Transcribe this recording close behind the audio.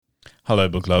Hello,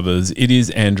 book lovers. It is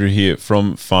Andrew here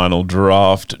from Final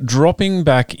Draft, dropping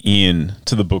back in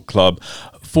to the book club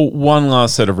for one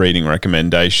last set of reading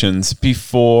recommendations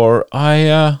before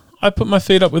I put my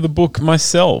feet up with a book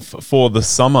myself for the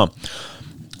summer.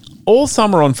 All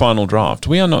summer on Final Draft,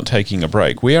 we are not taking a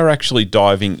break. We are actually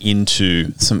diving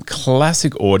into some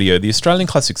classic audio. The Australian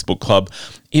Classics Book Club,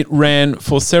 it ran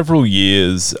for several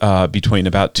years between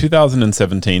about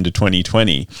 2017 to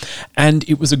 2020, and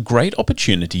it was a great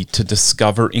opportunity to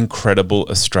discover incredible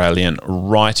Australian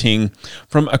writing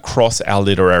from across our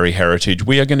literary heritage.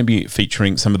 We are going to be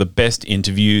featuring some of the best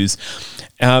interviews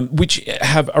which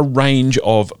have a range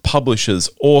of publishers,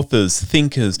 authors,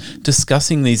 thinkers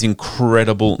discussing these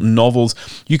incredible novels.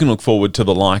 You can look forward to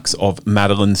the likes of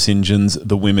Madeline St. John's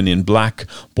The Women in Black,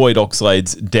 Boyd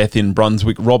Oxlade's Death in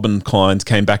Brunswick, Robin Klein's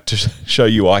Came Back to Show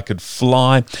You I Could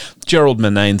Fly, Gerald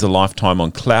Murnane's A Lifetime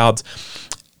on Clouds.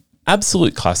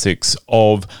 Absolute classics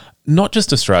of not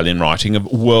just Australian writing,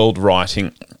 of world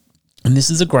writing. And this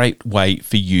is a great way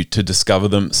for you to discover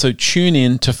them. So tune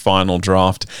in to Final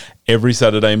Draft every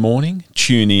Saturday morning.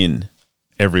 Tune in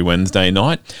every Wednesday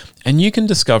night. And you can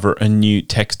discover a new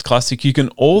text classic. You can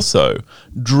also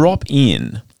drop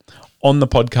in on the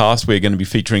podcast. We're going to be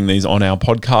featuring these on our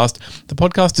podcast. The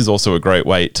podcast is also a great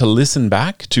way to listen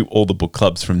back to all the book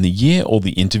clubs from the year, all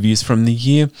the interviews from the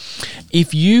year.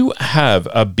 If you have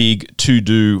a big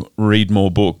to-do, read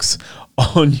more books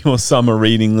on your summer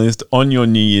reading list, on your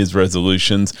New Year's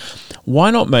resolutions, why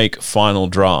not make Final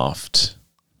Draft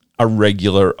a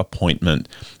regular appointment?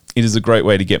 It is a great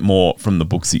way to get more from the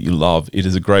books that you love. It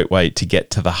is a great way to get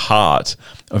to the heart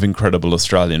of incredible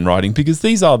Australian writing, because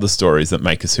these are the stories that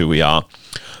make us who we are.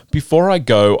 Before I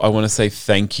go, I want to say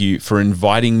thank you for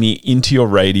inviting me into your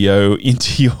radio,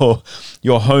 into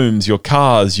your homes, your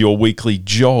cars, your weekly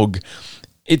jog.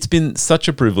 It's been such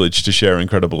a privilege to share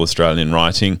incredible Australian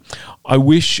writing. I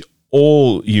wish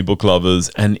all you book lovers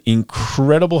an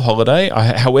incredible holiday,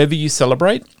 however you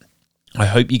celebrate. I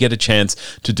hope you get a chance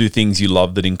to do things you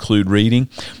love that include reading.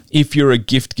 If you're a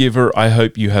gift giver, I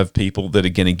hope you have people that are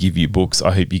going to give you books.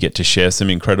 I hope you get to share some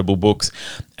incredible books.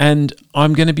 And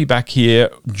I'm going to be back here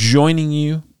joining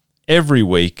you every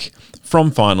week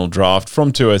from Final Draft,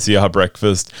 from 2SER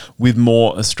Breakfast, with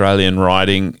more Australian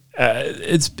writing.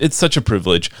 It's such a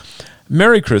privilege.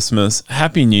 Merry Christmas,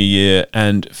 Happy New Year,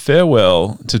 and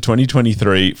farewell to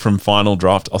 2023 from Final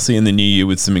Draft. I'll see you in the new year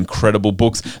with some incredible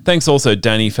books. Thanks also,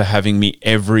 Danny, for having me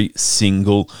every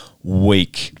single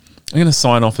week. I'm going to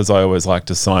sign off as I always like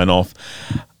to sign off.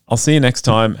 I'll see you next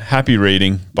time. Happy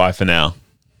reading. Bye for now.